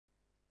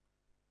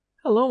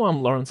Hello,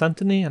 I'm Laurence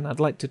Anthony, and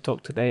I'd like to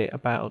talk today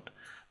about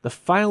the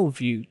File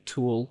View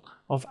tool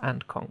of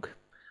AntConc.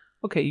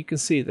 Okay, you can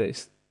see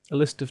there's a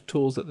list of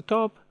tools at the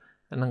top,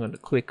 and I'm going to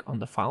click on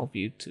the File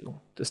View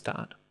tool to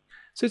start.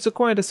 So it's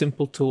quite a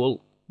simple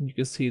tool. You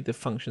can see the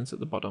functions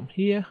at the bottom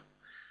here.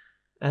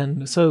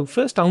 And so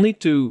first I'll need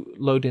to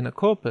load in a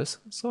corpus.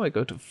 So I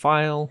go to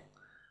File,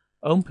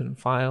 Open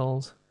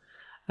Files,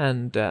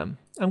 and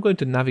I'm going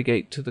to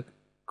navigate to the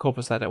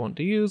corpus that I want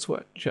to use,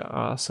 which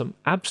are some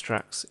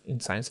abstracts in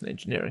science and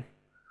engineering.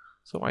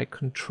 So I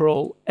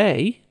Control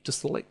A to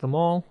select them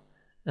all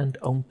and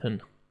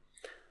open.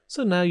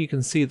 So now you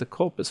can see the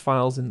corpus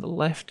files in the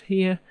left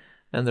here,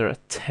 and there are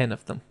 10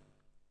 of them.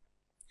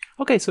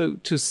 Okay, so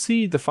to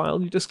see the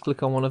file, you just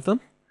click on one of them,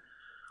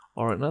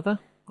 or another,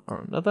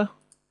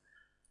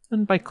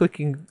 and by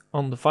clicking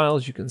on the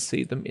files, you can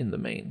see them in the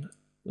main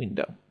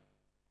window.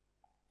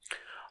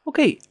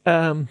 Okay,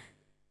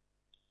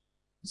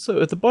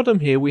 so at the bottom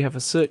here we have a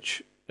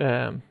search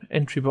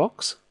entry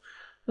box,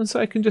 and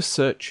so I can just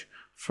search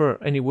for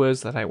any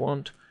words that I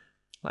want,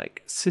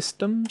 like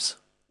systems,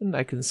 and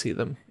I can see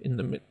them in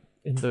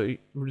the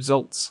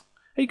results.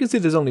 And you can see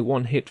there's only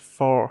one hit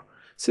for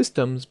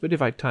systems, but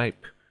if I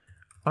type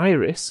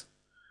iris,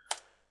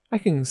 I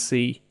can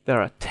see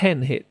there are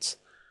 10 hits,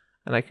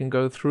 and I can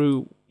go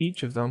through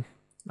each of them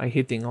by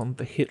hitting on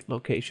the hit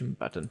location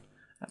button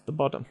at the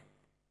bottom.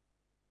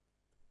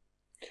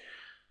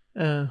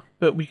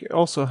 But we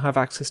also have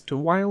access to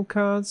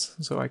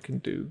wildcards, so I can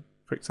do,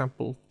 for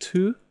example,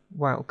 2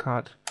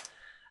 wildcard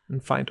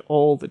and find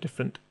all the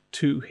different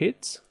 2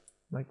 hits,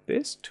 like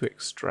this, to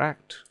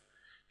extract,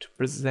 to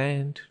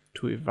present,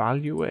 to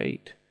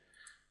evaluate,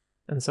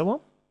 and so on.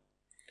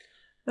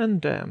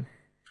 And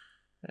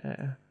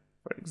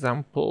for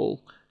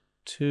example,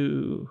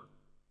 to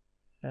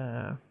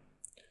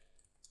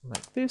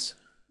like this,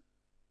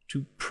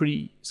 to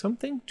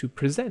something, to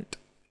present,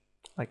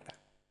 like that.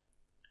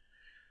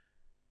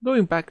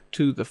 Going back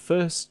to the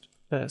first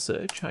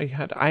search, I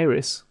had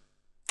iris,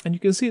 and you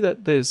can see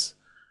that there's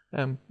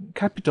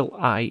capital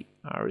I,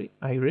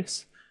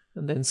 iris,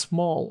 and then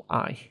small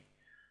I.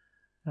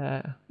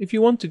 If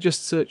you want to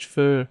just search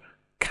for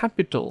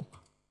capital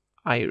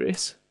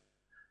iris,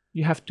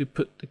 you have to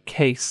put the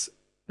case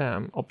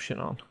option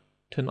on,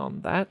 turn on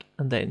that,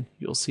 and then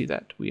you'll see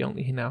that we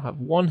only now have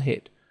 1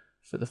 hit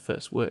for the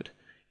first word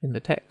in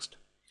the text.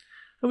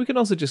 And we can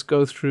also just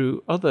go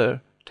through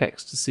other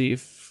text to see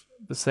if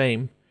the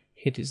same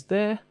hit is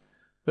there,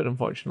 but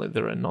unfortunately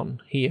there are none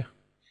here.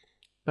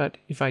 But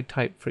if I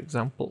type, for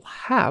example,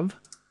 have,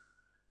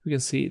 we can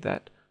see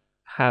that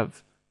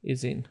have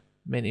is in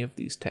many of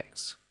these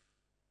texts,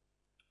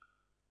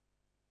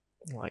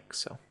 like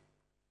so.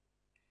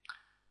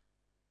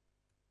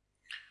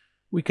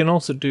 We can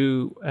also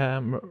do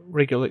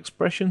regular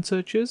expression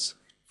searches.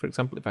 For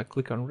example, if I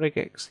click on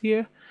regex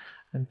here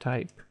and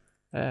type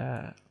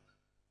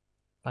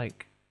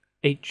like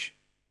h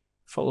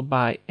followed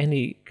by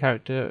any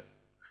character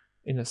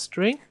in a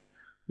string,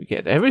 we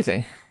get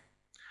everything.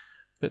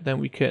 But then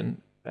we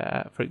can,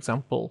 for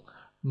example,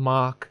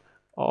 mark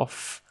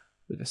off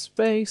with a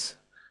space.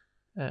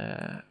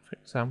 For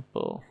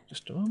example,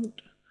 just a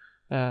moment.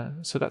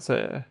 So that's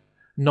a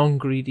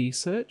non-greedy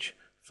search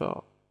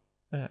for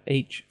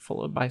h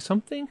followed by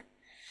something.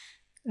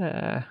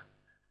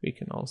 We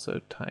can also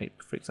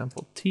type, for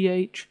example,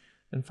 th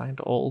and find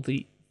all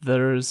the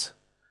thers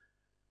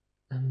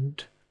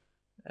and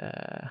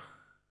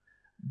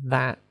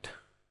that,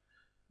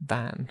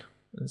 than,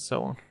 and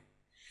so on.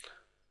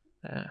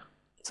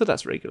 So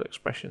that's regular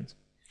expressions.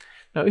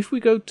 Now if we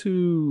go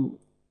to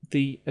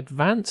the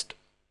advanced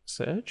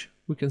search,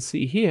 we can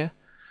see here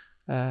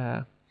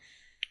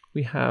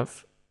we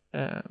have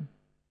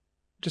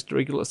just a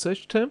regular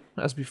search term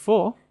as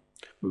before,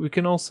 but we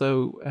can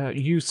also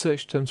use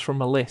search terms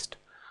from a list.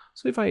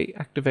 So if I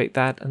activate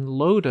that and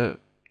load a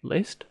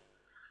list,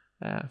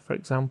 for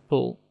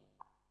example,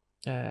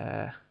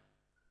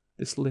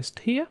 this list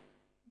here,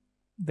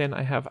 then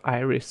I have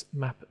iris,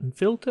 map, and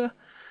filter,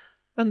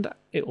 and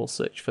it will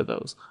search for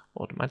those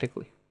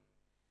automatically.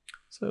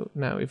 So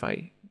now if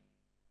I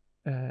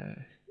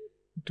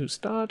do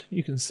start,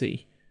 you can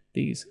see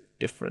these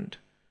different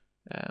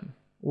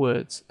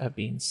words are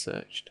being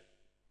searched.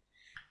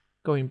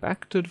 Going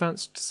back to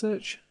advanced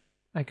search,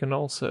 I can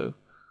also,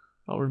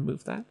 I'll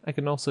remove that, I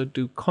can also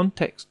do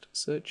context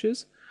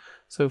searches.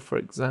 So for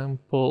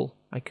example,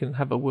 I can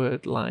have a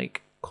word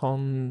like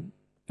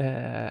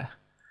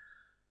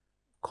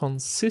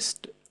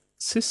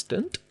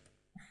consistent,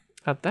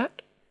 add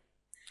that.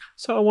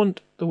 So I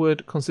want the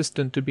word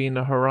consistent to be in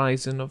a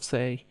horizon of,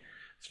 say,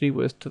 3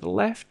 words to the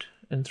left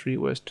and 3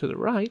 words to the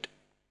right.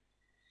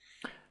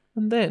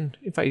 And then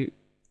if I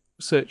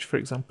search, for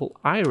example,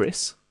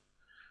 iris,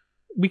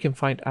 we can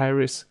find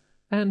iris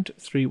and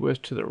 3 words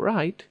to the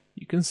right,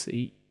 you can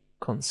see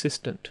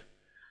consistent.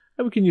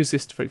 And we can use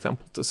this, for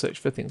example, to search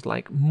for things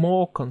like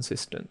more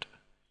consistent.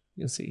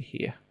 You can see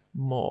here,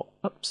 more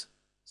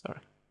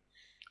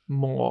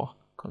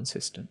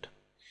consistent.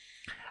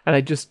 And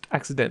I just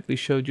accidentally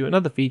showed you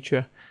another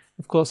feature.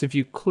 Of course, if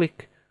you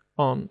click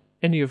on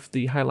any of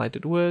the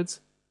highlighted words,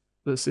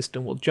 the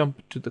system will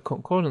jump to the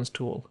concordance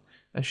tool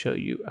and show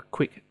you a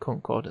quick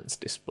concordance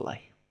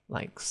display,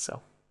 like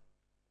so.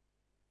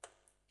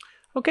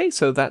 Okay,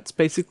 so that's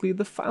basically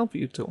the file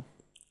view tool.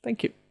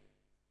 Thank you.